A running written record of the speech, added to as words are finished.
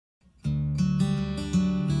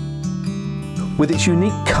With its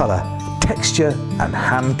unique colour, texture and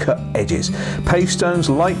hand-cut edges, Pavestone's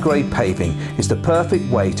light grey paving is the perfect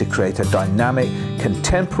way to create a dynamic,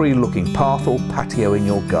 contemporary-looking path or patio in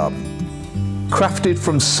your garden. Crafted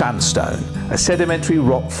from sandstone, a sedimentary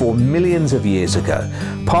rock formed millions of years ago,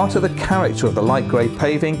 part of the character of the light grey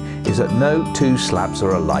paving is that no two slabs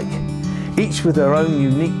are alike, each with their own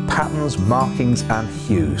unique patterns, markings and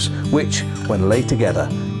hues, which, when laid together,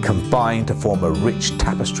 combine to form a rich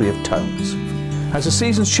tapestry of tones. As the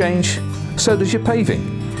seasons change, so does your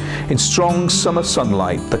paving. In strong summer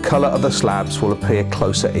sunlight, the colour of the slabs will appear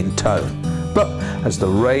closer in tone. But as the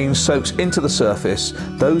rain soaks into the surface,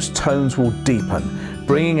 those tones will deepen,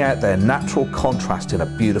 bringing out their natural contrast in a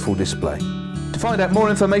beautiful display. To find out more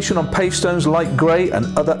information on Pavestone's light grey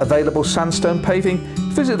and other available sandstone paving,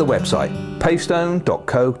 visit the website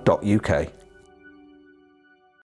pavestone.co.uk.